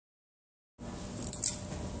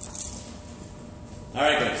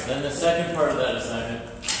Alright guys, then the second part of that assignment,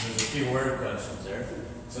 there's a few word questions there.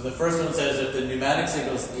 So the first one says if the pneumatic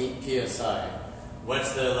signal is 8 psi,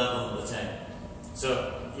 what's the level of the tank?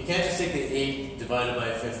 So you can't just take the 8 divided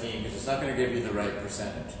by 15 because it's not going to give you the right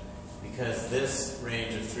percentage. Because this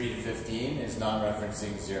range of 3 to 15 is not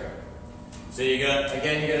referencing 0. So you got to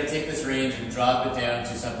take this range and drop it down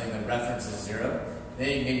to something that references 0. Then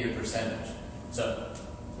you can get your percentage. So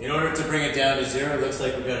in order to bring it down to 0, it looks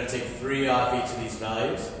like we've got to take 3 off each of these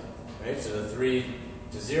values. Right? So the 3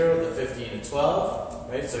 to 0, the 15 to 12.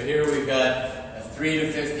 Right? So here we've got a 3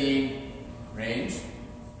 to 15 range.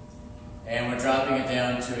 And we're dropping it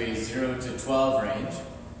down to a 0 to 12 range.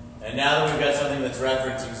 And now that we've got something that's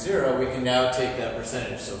referencing 0, we can now take that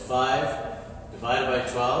percentage. So 5 divided by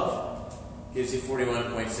 12 gives you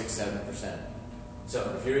 41.67%.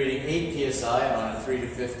 So if you're reading 8 psi on a 3 to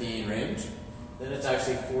 15 range, then it's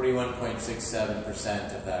actually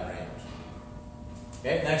 41.67% of that range.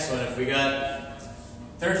 Okay, next one. If we got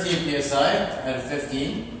 13 psi out of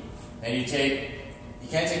 15, and you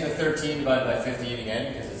can't take the 13 divided by 15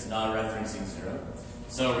 again because it's not referencing 0.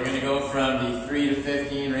 So we're going to go from the 3 to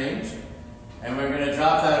 15 range, and we're going to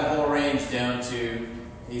drop that whole range down to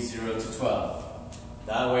a 0 to 12.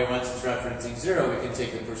 That way, once it's referencing 0, we can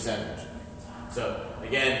take the percentage. So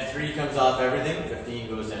again, 3 comes off everything, 15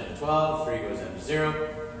 goes down to 12, 3 goes down to 0.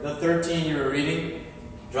 The 13 you were reading,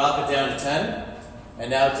 drop it down to 10, and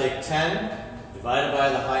now take 10 divided by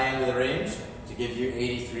the high end of the range to give you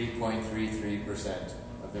 83.33%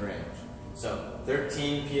 of the range. So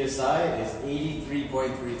 13 psi is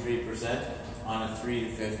 83.33% on a 3 to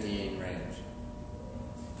 15 range.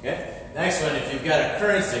 Okay? Next one, if you've got a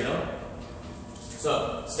current signal,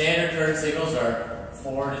 so standard current signals are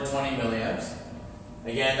 4 to 20 milliamps.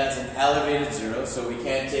 Again, that's an elevated 0, so we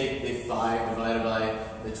can't take the 5 divided by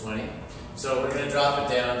the 20. So we're going to drop it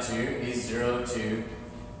down to a 0 to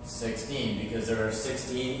 16 because there are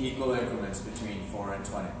 16 equal increments between 4 and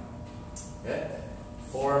 20. Okay?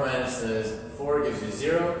 4 minus the 4 gives you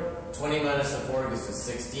 0. 20 minus the 4 gives us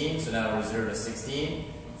 16, so now we're 0 to 16.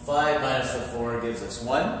 5 minus the 4 gives us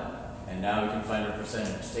 1, and now we can find our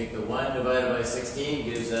percentage. Take the 1 divided by 16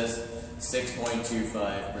 gives us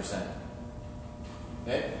 6.25%.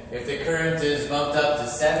 Okay? If the current is bumped up to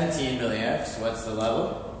 17 milliamps, what's the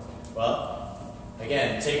level? Well,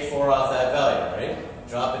 again, take 4 off that value, right?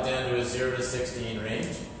 Drop it down to a 0 to 16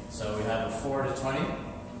 range. So we have a 4 to 20.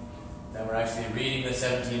 That we're actually reading the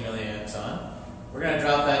 17 milliamps on. We're going to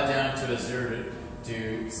drop that down to a 0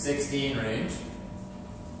 to 16 range.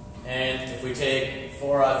 And if we take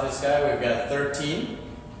 4 off this guy, we've got 13.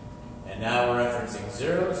 And now we're referencing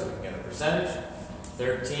 0, so we can get a percentage.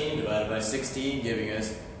 13 divided by 16 giving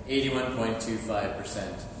us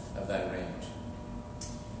 81.25% of that range.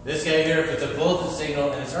 This guy here, if it's a voltage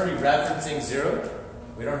signal and it's already referencing 0,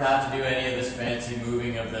 we don't have to do any of this fancy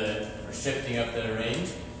moving of or shifting up the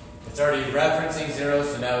range. It's already referencing 0,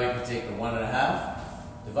 so now we can take the 1.5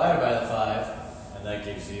 divided by the 5, and that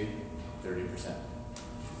gives you 30%.